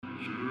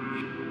DJ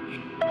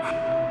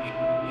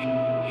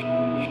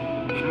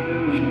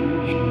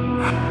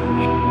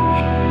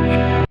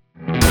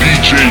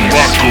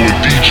Rocco and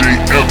DJ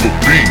Everb.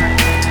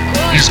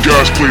 These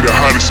guys play the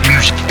hottest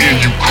music in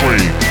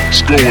Ukraine.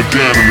 It's going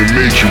down in a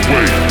major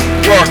way.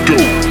 Rocco,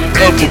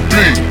 Everb,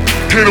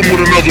 hit him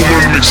with another one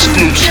of them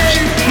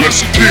exclusives.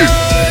 Let's get it.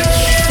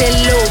 That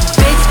little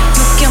bitch,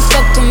 you can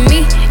fuck with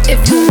me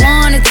if you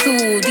wanted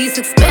to. These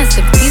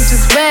expensive, these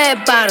is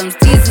red bottoms,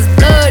 these is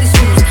bloody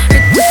shoes.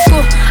 Hit the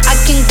school, I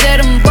can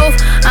get them both,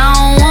 I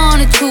don't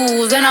wanna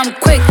choose. And I'm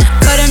quick,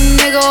 cut a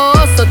nigga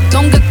off, so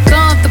don't get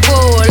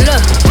comfortable.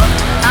 Look,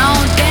 I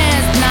don't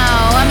dance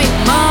now, I make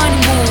money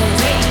move.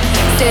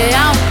 Say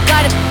I don't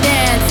gotta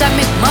dance, I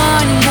make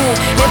money move.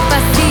 If I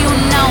see you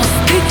now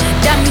speak,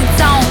 that means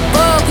I don't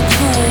fuck with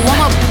you.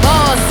 I'm a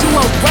boss, you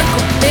a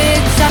worker,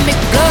 bitch, I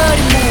make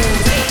bloody moves.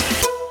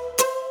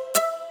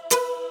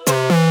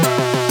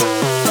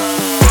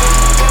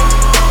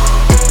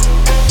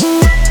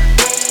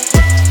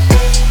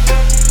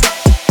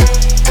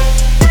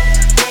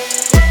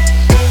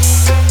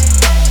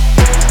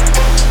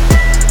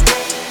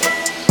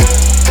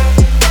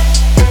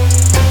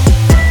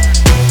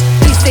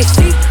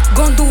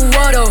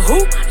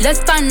 Let's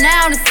find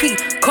out and see.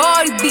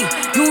 Cardi B,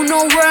 you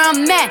know where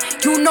I'm at,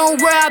 you know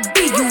where I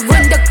be. You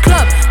in the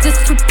club,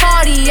 just to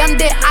party, I'm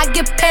there, I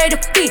get paid a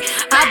fee.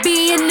 I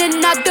be in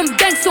and out them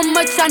banks so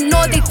much, I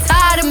know they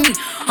tired of me.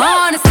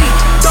 Honestly,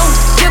 don't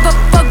give a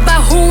fuck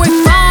about who in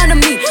front of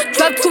me.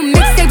 Drop 2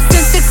 mixtapes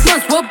in 6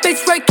 months, what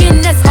bitch working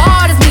as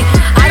hard as me?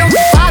 I don't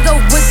bother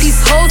with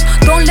these hoes,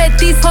 don't let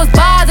these hoes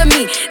bother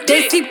me.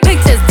 They see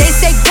pictures, they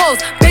say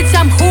goals, bitch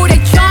I'm who they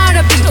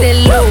tryna be. That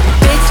little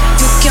bitch,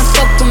 you can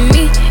fuck with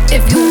me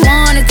if you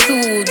wanted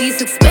to.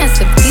 These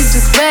expensive, these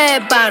is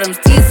red bottoms,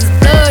 these is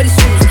bloody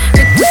shoes.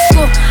 Hit the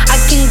school, I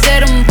can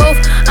get them both,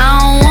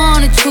 I don't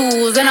wanna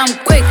choose. And I'm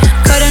quick,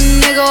 cut a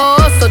nigga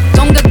off, so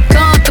don't get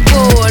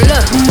comfortable.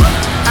 Look,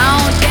 I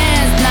don't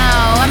dance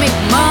now, I make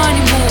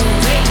money move.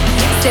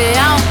 Say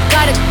I don't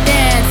gotta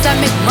dance, I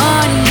make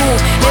money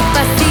move. If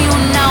I see you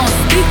now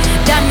speak,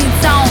 that means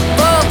I don't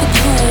fuck with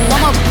you.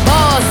 I'm a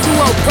boss, you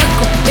a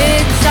worker,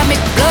 bitch, I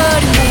make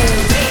bloody moves.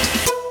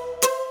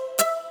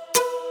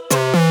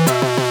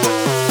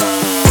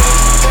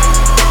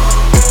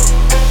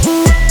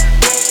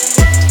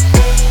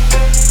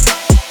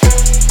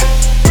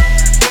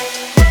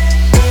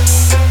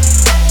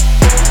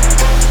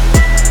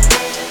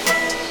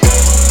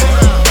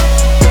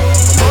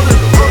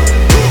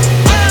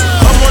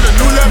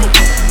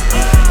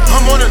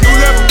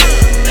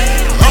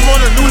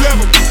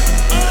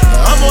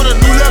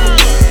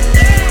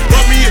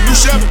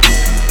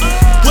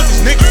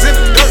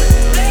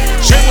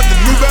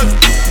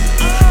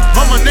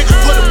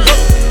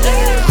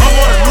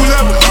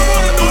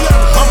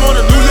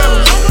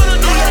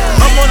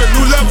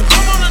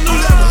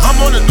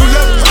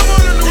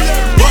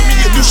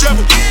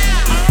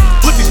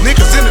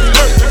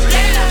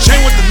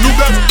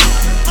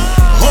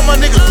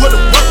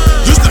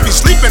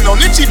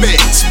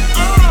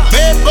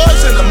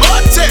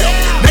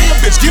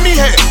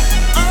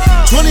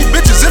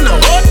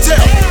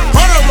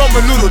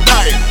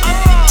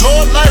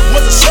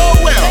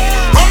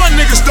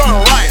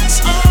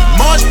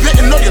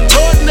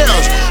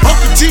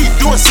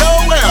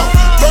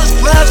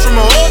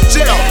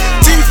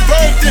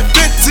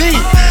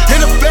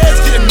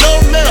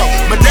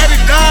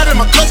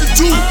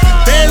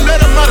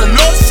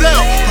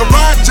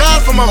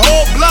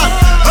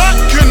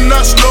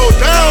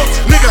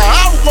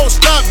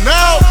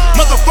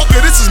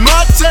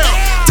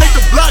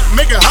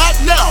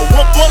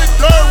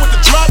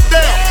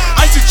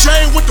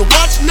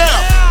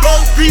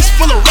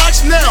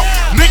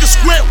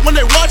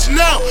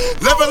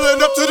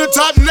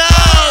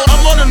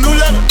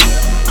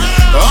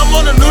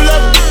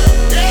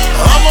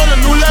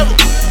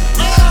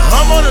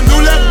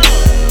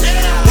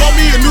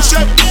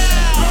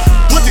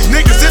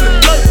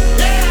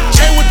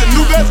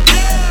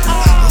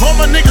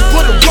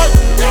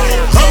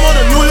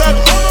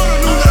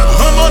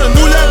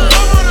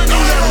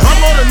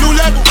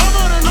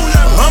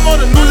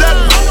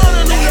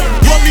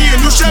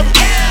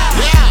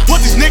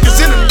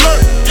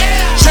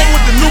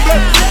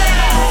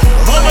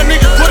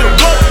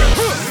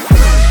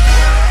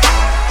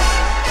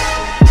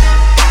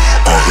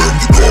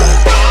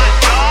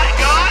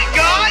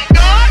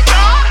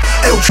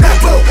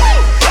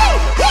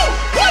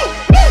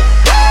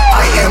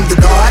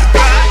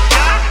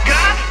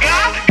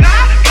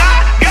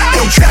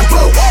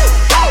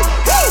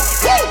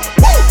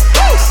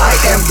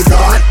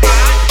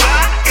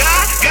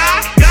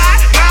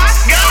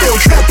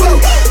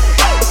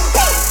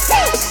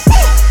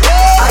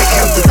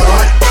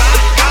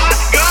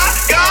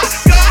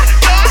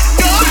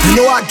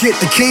 Get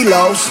the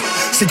kilos,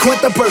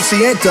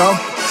 50%.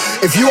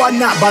 If you are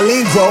not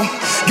bilingual,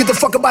 Get the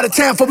fuck up out of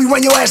town before we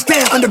run your ass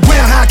down.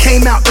 Underground, how I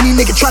came out. Any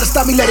nigga try to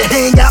stop me, let it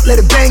hang out, let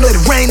it bang, let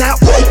it rain out.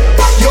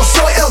 Yo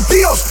soy el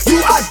Dios, you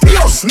are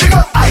Dios,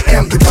 nigga. I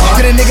am the God.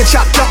 Get a nigga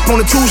chopped up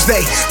on a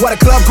Tuesday, while the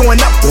club going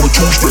up on a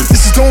Tuesday.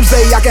 This is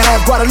doomsday, I can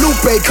have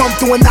Guadalupe come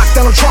through and knock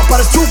down a Trump out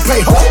his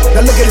toupee.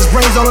 Now look at his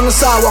brains all on the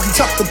sidewalk. He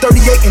tucked the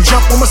 38 and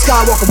jump on my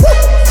Skywalker.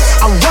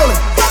 I'm rolling,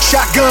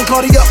 shotgun,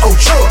 Cartier,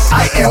 Ochoa.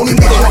 I am only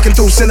nigga walking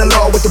through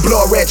Sinaloa with the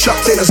blood red Chuck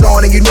Taylors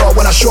on, and you know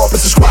when I show up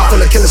it's a squad full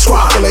of killer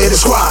squad, full of hit a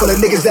squad, full of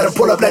niggas that'll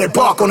pull up, let it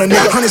bark on a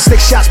nigga. 106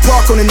 shots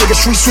park on a nigga,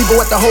 street sweeper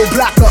with the whole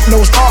block up,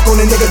 nose arc on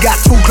a nigga.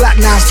 Got 2 Glock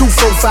 9s, 2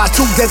 4-5s,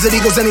 2 Desert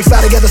Eagles, and they fly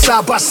together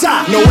side by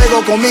side. No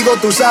juego conmigo,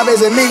 tú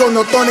sabes, amigo,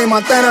 no Tony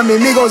Montana, mi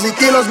amigos y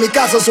kilos, mi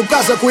casa, su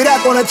casa, cuida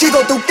con el chico,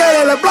 tú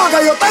quieres le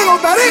blanca, yo tengo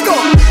perico.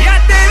 Ya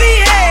te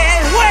dije,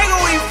 el juego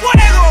y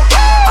fuego.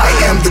 I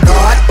am the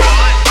God.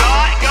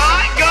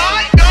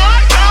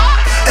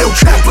 El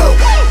Chapo.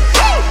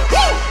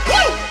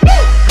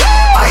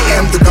 I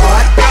am the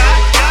God.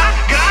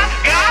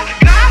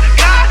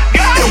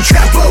 El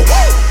Chapo.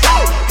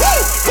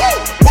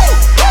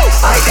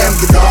 I am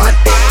the God.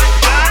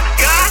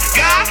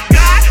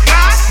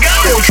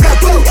 El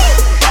Chapo.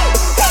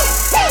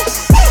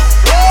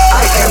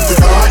 I am the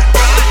God.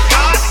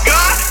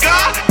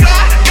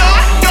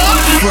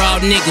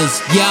 Fraud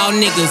niggas, y'all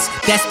niggas,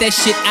 that's that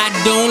shit I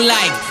don't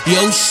like.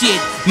 Yo shit,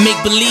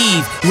 make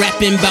believe,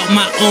 rapping about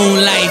my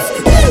own life.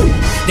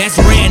 That's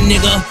rare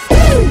nigga,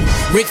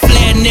 Ric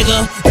Flair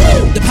nigga,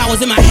 the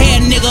power's in my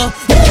hair nigga,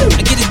 I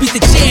get this beat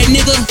the chair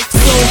nigga.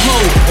 Soho,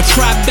 a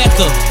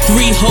Tribeca,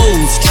 3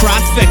 hoes,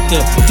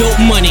 trifecta,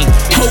 dope money,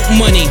 hope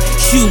money,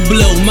 shoe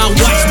blow, my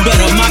watch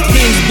better, my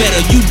pen's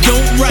better, you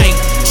don't write.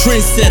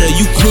 Trendsetter,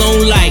 you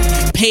clone like.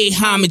 Pay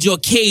homage or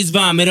case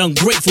vomit.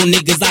 Ungrateful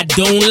niggas I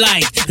don't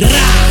like. Rah!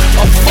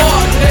 A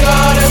fuck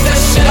nigga, that's that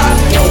shit I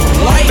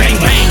don't like. Bang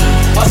bang.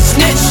 A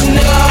snitch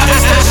nigga,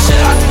 that's that shit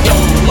I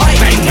don't like.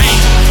 Bang bang.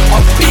 A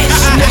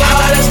bitch nigga,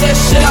 that's that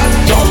shit I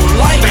don't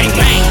like. Bang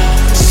bang.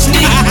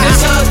 Sneak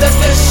nigga, that's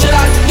that shit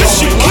I don't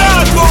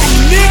like.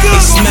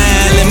 They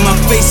smile in my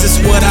face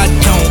is what I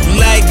don't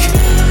like.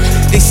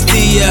 They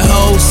steal your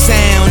whole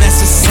sound,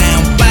 that's a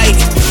sound bite.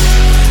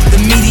 The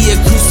media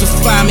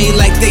crucify me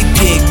like they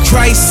did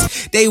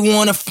Christ. They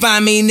wanna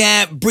find me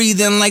not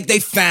breathing like they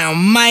found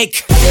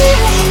Mike.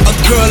 A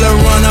girl will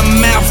run her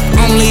mouth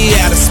only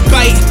out of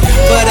spite,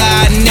 but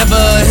I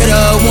never hit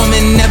a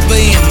woman, never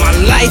in my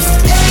life.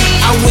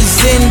 I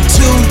was in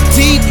too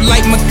deep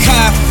like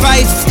Makai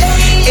Fife.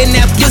 And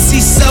that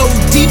pussy so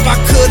deep I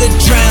could've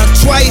drowned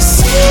twice.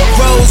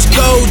 Rose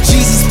gold,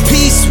 Jesus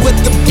peace with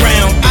the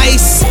brown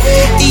ice.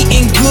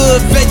 Eating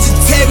good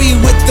vegetarian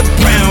with the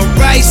brown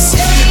rice.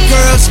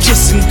 Girls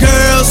kissing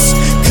girls,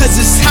 cause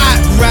it's hot,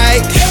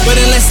 right?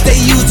 But unless they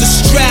use a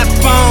strap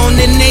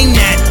on, then they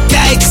not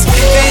dykes.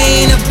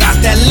 They ain't about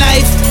that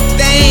life,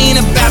 they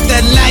ain't about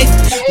that life.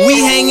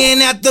 We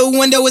hanging out the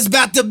window, it's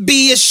about to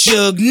be a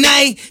Suge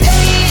night.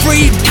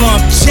 Free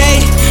bump J,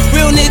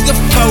 real nigga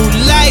for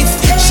life.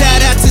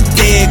 Shout out to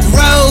Derrick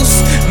Rose,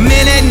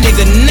 man that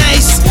nigga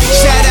nice.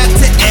 Shout out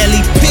to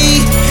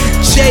LEP,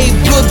 J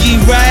Boogie,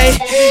 right?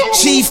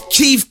 Chief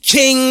Keef,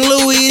 King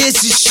Louis,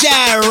 this is Shy,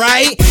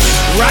 right?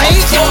 Right?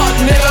 Fuck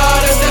nigga,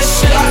 that's that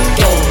shit I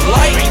don't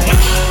like.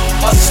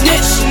 A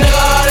snitch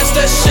nigga, that's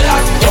that shit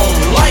I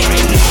don't like.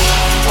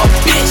 A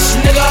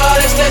bitch nigga,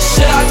 that's that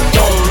shit I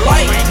don't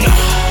like.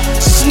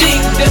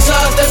 Sneak this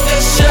up, that's that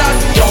shit I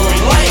don't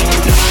like.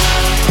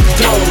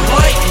 Don't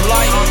like,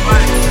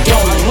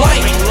 don't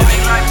like.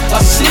 A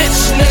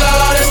snitch nigga,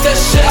 that's that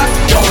shit I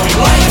don't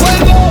like.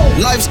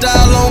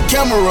 Lifestyle on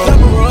camera,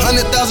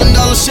 $100,000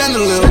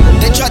 chandelier.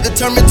 They tried to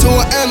turn me to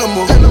an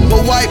animal,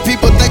 but white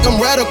people think I'm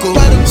radical.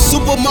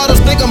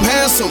 Supermodels think I'm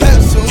handsome.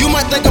 You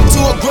might think I'm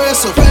too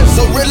aggressive,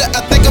 so really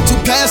I think I'm too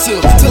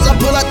passive. Till I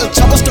pull out the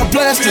chopper, start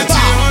blasting.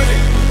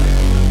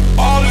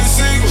 All in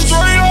single,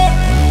 straight up,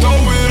 throw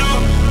it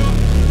up.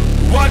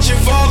 Watch it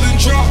fall and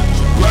drop,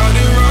 round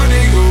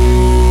and go.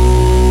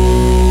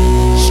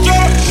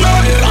 Straight,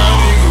 round and go.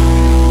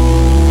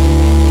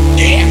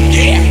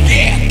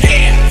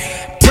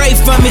 Pray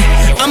for me,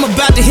 I'm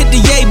about to hit the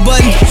yay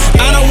button.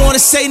 I don't wanna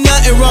say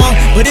nothing wrong,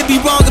 but it'd be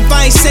wrong if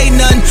I ain't say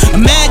nothing.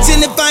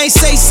 Imagine if I ain't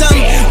say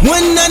something,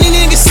 when none of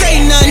niggas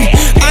say nothing.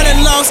 I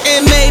done lost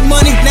and made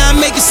money, now I'm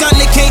making something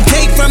they can't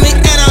take from me.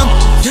 And I'm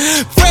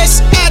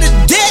fresh out of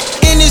debt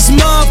in this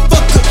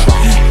motherfucker,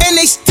 and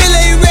they still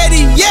ain't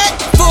ready yet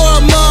for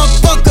a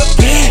motherfucker.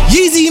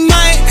 Yeezy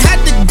might have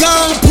to go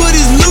and put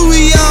his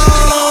Louis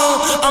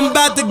on. I'm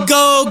about to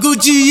go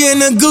Gucci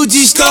in a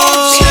Gucci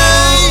store.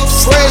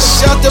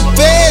 Fresh out the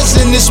beds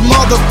in this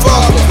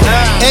motherfucker,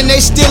 and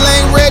they still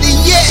ain't ready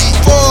yet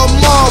for a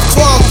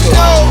motherfucker.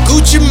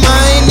 Gucci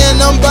mine,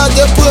 and I'm about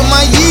to put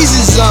my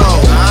Yeezys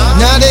on.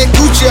 Now that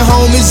Gucci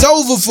home is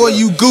over for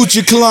you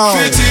Gucci clones.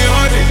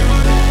 1500,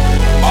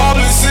 all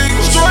in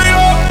single, straight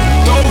up,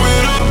 throw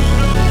it up.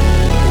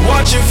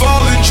 Watch it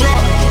fall and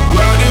drop,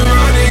 round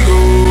and go.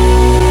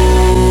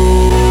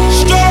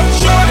 Stop,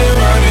 round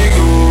and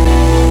go.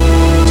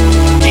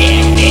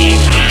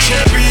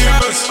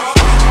 Champions,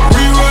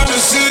 we run the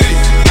city.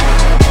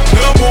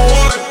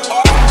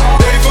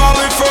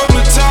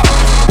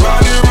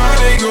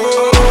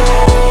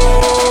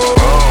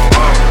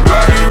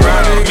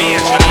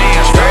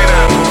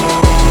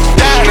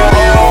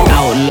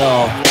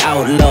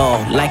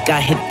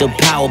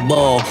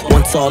 ball.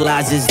 Once all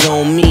eyes is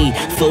on me,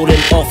 floating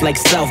off like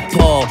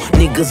Southpaw.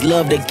 Niggas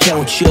love to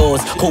count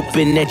yours,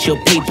 hoping that your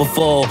paper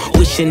fall.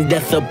 Wishing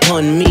death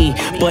upon me,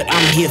 but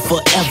I'm here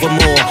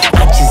forevermore.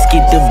 I just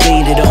get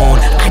debated on,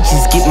 I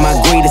just get my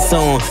greatest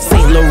on.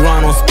 St.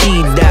 Laurent on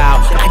speed dial,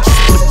 I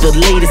just put the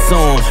latest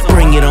on.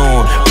 Bring it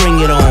on, bring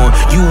it on.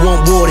 You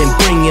want war, then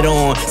bring it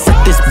on. Set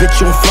this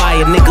bitch on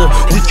fire, nigga,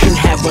 we can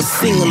have a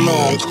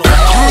sing-along. You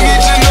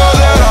get to know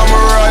that I'm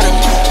a rider.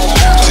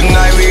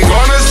 Tonight we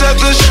gonna set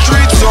the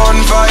streets on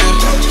fire.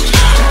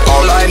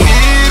 All I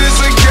need is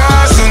a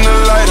gas and a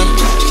lighter,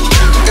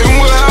 and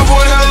we'll have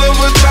one hell of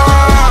a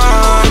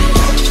time.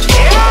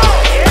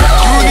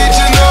 You need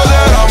to know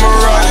that I'm a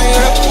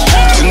rider.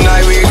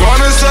 Tonight we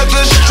gonna set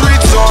the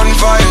streets on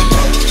fire.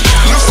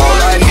 All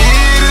I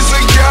need is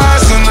a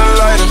gas and a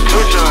lighter,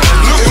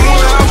 and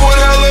we'll have one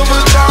hell of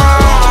a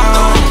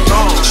time.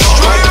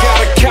 I got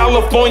a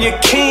California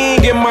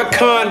king in my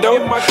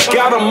condo.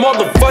 Got a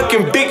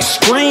motherfucking big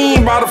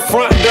screen by the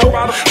front door.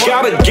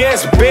 Got a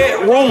guest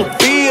bedroom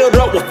filled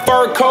up with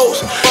fur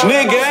coats.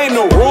 Nigga, ain't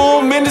no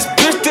room in this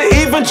bitch to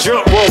even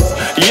jump rope.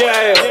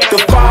 Yeah, the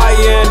fire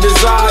and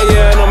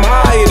desire, and I'm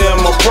higher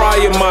than my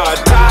prior. My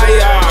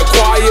attire, I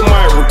acquire,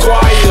 might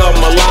require I'm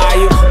a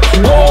liar.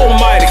 Whoa,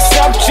 might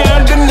accept you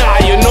and deny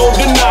you, no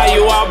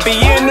denial. I'll be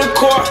in the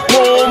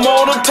courtroom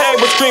on the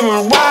table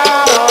screaming,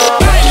 wow.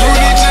 You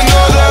need to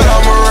know that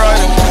I'm a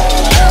rider.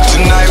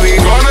 Tonight we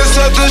gonna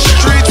set the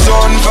streets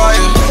on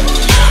fire.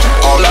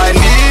 All I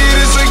need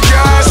is a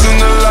gas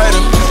and a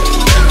lighter,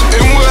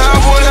 and we'll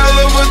have one hell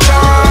of a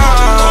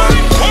time.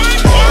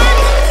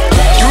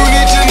 You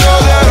need to know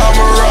that I'm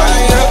a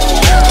rider.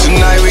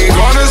 Tonight we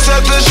gonna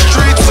set the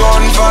streets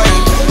on fire.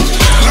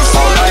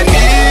 All I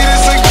need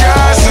is a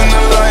gas and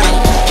a lighter,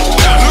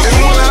 and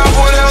we'll have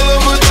one hell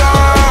of a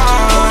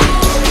time.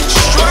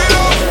 Straight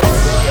up.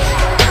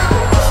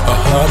 Her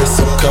heart is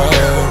so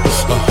cold,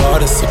 her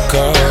heart is so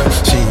cold.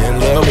 She in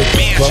love with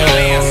the cold.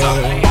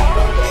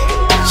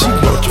 She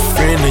want your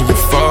friend and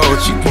your foe.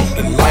 She want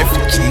the life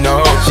that you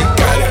know. She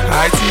got it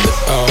high to the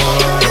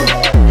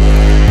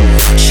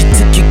She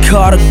took your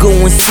car to go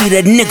and see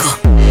that nigga.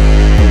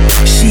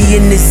 She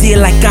in this ear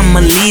like I'ma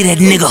leave that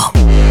nigga.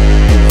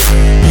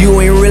 You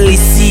ain't really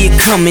see it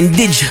coming,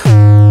 did ya?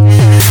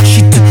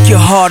 She took your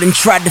heart and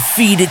tried to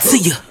feed it to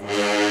you.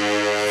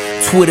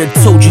 Twitter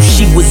told you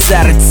she was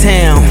out of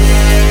town.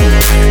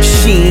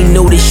 She ain't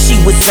know that she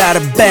was out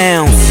of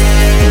bounds.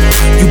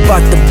 You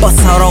bout to bust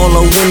out all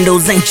her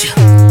windows, ain't ya?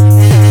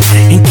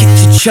 And get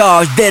your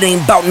charge, that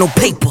ain't bout no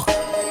paper.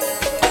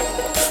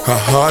 Her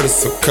heart is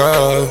so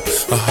cold,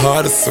 her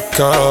heart is so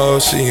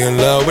cold. She in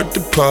love with the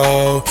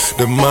pole,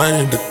 the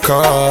money, the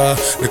car,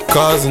 the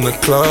cars and the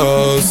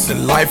clothes, the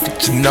life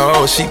that you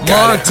know. She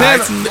got it high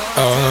to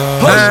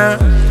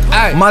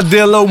the My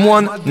dealer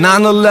won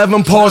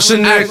 911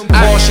 Porsche neck.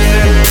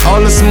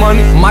 All this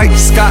money, Mike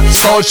Scott,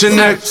 starch your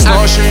neck.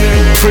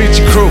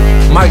 Preacher crew,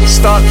 Mike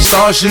start,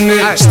 starch your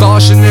neck.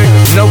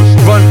 No,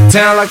 run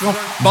town like a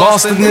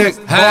Boston Nick.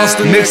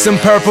 Mixing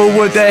purple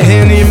with that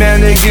Henny, man,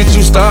 they get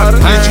you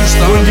started.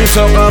 When you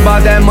talk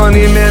about that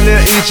money, man,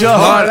 they'll eat your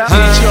heart.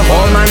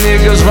 All my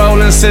niggas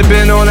rolling,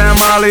 sipping on that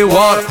Molly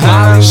water.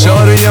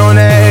 Shorty on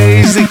that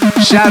AZ,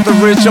 shot the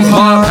rich and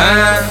pop.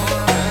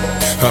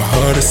 Her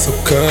heart is so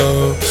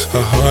cold,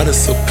 her heart is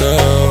so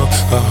cold,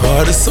 her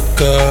heart is so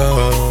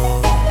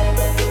cold.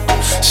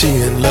 She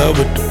in love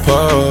with the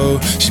pole,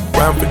 she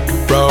brown with the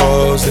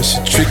bros, and she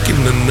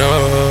tricking the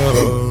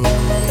nose.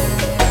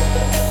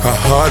 Her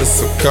heart is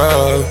so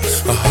cold,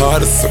 her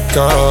heart is so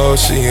cold.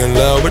 She in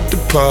love with the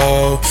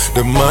pole,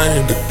 the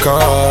money, the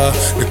car,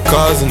 the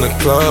cars and the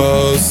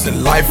clothes, the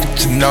life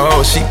that you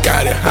know. She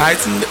got it high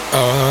to the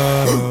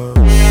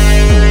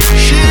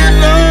She in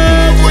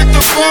love with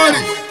the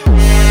money.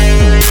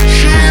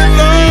 She in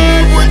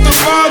love with the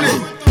money.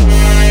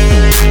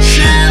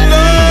 She in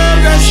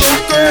love, that's so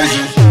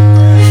crazy.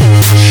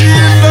 She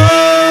in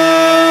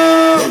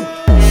love.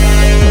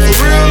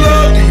 Real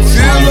love, do you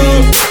feel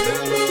love?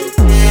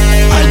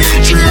 I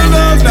need real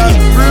love, not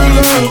real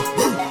love.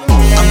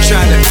 I'm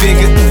tryna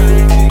figure,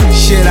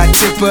 should I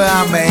tip her?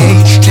 I'm a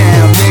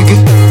H-Town nigga.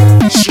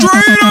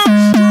 Straight up.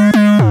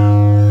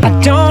 I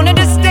don't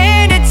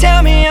understand it,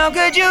 tell me how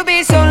could you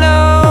be so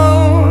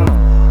low?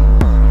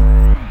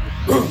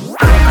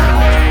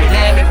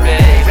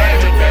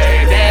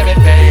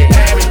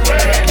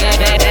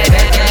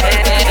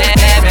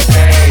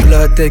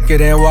 Blood thicker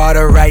than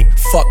water, right?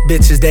 Fuck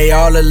bitches, they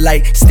all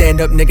alike.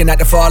 Stand up, nigga, not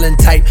the falling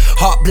type.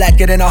 Heart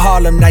blacker than a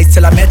Harlem Nights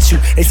till I met you.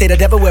 They say the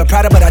devil wear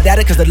Prada, but I doubt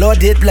it, cause the Lord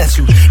did bless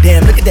you.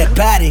 Damn, look at that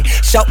body.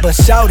 Shout but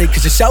shout it,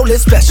 cause your show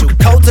is special.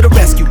 Cold to the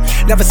rescue,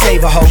 never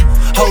save a hoe.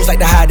 Hoes like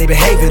to hide their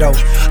behavior though.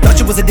 Thought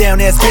you was a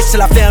down ass bitch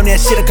till I found that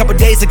shit a couple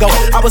days ago.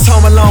 I was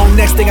home alone,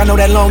 next thing I know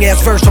that long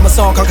ass verse from a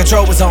song called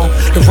Control was on.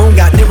 The room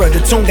got nearer, the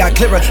tune got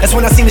clearer. That's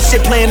when I seen the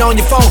shit playing on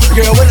your phone.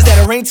 Girl, what is that,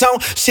 a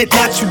ringtone? Shit,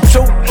 not you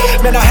too.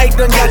 Man, I hate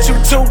done got you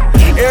too. too.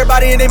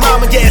 Everybody and their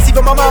mama gas,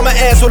 even my mama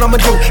asked what I'ma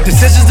do.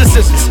 Decisions.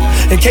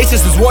 In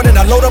cases there's warning,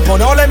 I load up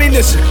on all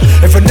ammunition.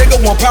 If a nigga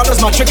want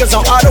problems, my triggers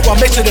on auto, I'll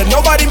make sure that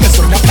nobody miss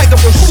them. Now pack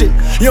up your shit.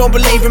 You don't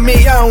believe in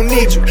me, I don't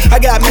need you. I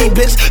got me,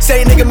 bitch.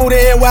 Same nigga moved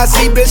to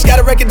NYC, bitch. Got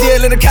a record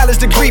deal and a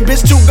college degree,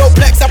 bitch. 2 gold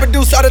plaques, I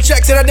produce all the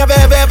tracks and I never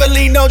ever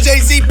lean on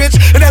Jay-Z, bitch.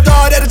 And after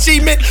all that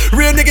achievement,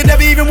 real nigga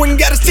never even went and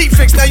got his teeth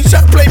fixed. Now you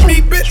try to play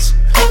me, bitch.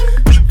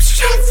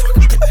 Try to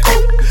fucking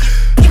play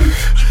me.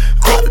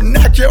 I'll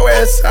knock your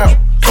ass out.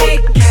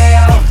 Take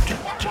care.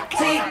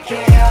 Take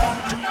care.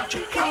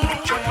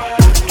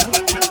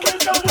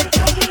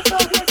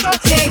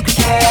 Take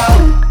care.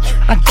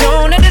 I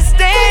don't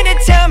understand it.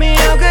 Tell me,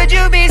 how could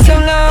you be so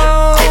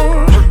low?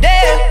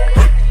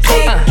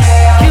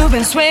 You've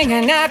been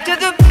swinging after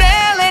the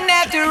bell and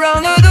after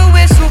all of the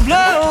whistle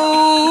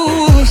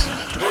blows.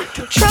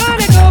 Trying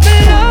to go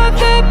below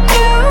the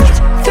belt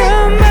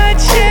through my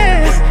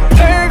chest.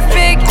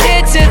 Perfect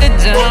hit to the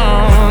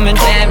dome. And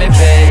damn it,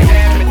 babe.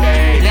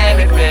 Damn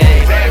it,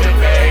 babe.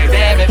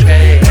 Damn it,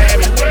 babe.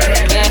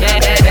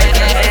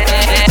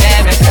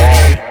 Damn it,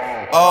 babe.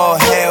 All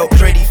hell,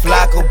 pretty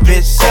Flacco,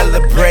 bitch,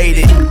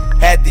 celebrated.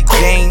 Had the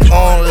game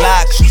on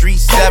lock, street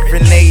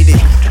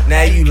serenaded.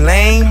 Now you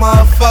lame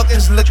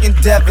motherfuckers looking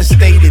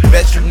devastated.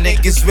 Bet you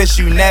niggas wish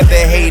you never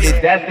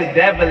hated. That's the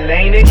devil,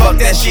 ain't it? Fuck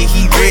that shit,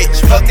 he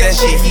rich. Fuck that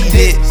shit, he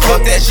this.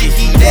 Fuck that shit,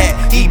 he that.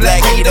 He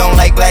black, he don't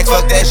like black.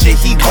 Fuck that shit,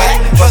 he whack.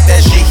 Fuck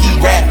that shit, he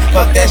rap.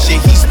 Fuck that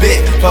shit, he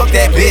spit. Fuck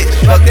that bitch.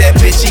 Fuck that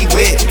bitch, he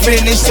with.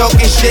 Finish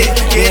talking shit.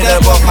 Get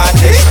up off my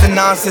dick. The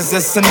nonsense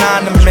is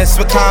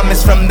synonymous with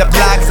comments from the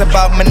blogs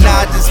about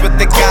menages with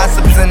the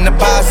gossips and the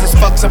bosses.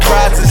 Fuck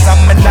surprises. I'm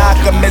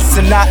monogamous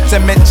and not to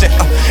mention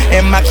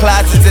in my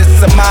closet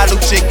it's a model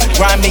chick.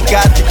 Grimy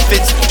gothic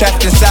fits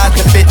trapped inside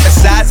the fit.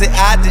 Besides it,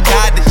 I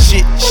deny the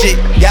shit.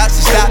 Y'all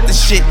should stop the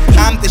shit.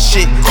 I'm the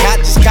shit, not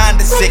just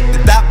kinda sick. The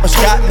doctors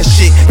got me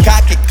shit.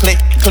 Cock it, click,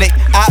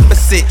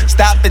 opposite.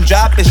 Stop and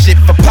dropping shit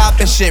for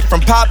popping shit. From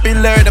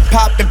popular to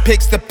popping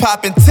pics to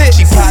popping tits.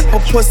 She pop her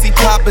pussy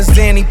poppers,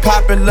 then he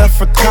popular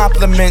for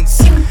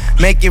compliments.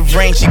 Make it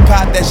rain, she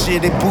pop that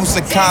shit, it boosts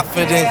her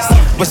confidence.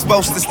 We're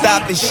supposed to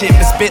stop this shit,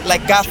 but spit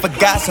like I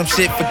forgot some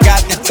shit.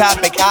 Forgot the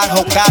topic, I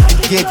hope I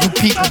can give you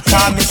people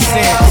common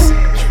sense.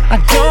 I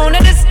don't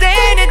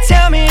understand it,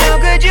 tell me, how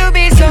could you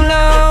be so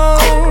low?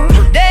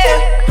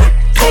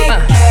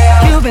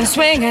 You've been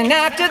swinging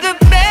after the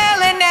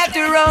bell and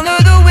after all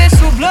of the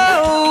whistle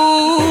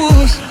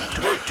blows.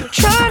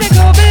 Trying to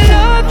go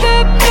below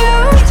the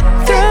belt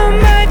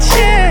through my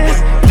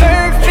chest.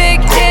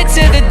 Perfect hit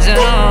to the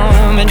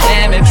dome. And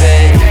damn it,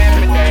 babe.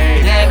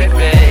 Damn it,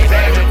 babe.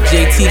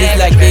 JT, this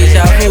like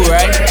deja vu,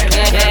 right?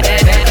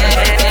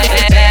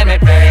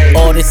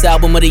 All this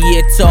album of the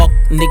year talk,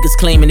 niggas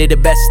claiming they the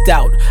best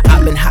out.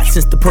 I've been hot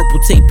since the purple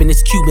tape and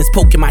this Cubans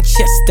poking my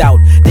chest out.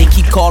 They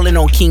keep calling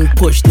on King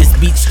Push, this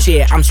beach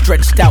chair, I'm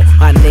stretched out.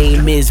 My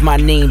name is my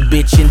name,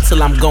 bitch,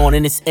 until I'm gone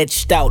and it's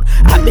etched out.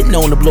 I've been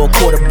known to blow a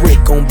quarter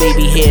brick on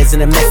baby hairs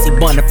and a messy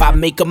bun. If I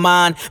make a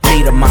mine,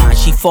 made a mine.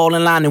 She fall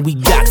in line and we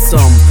got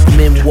some.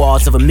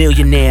 Memoirs of a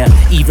millionaire,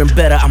 even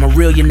better, I'm a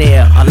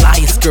realionaire. A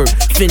lion skirt,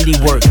 Fendi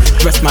work,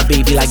 dress my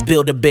baby like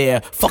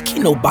Build-A-Bear. Fuck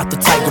you know about the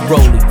Tiger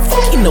Rollie,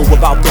 fuck you know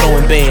about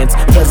blowing bands.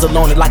 Bezel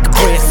on it like a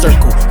prayer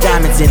circle,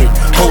 diamonds in it,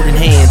 holding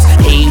hands.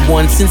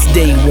 A1 since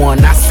day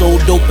one, I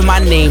sold dope and my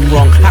name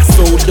wrong. I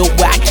sold dope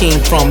where I came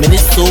from, and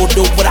it's so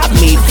dope what I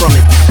made from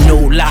it. No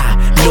lie,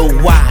 no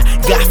why,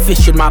 got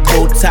fish in my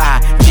bow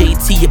tie.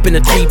 JT up in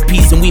a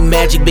 3-piece and we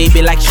magic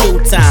baby like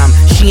Showtime.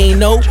 She ain't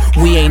know,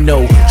 we ain't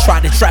know. Try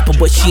to trap her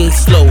but she ain't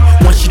slow.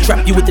 Once she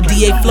trap you with the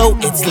DA flow,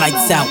 it's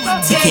lights out,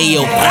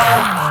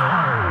 TKO.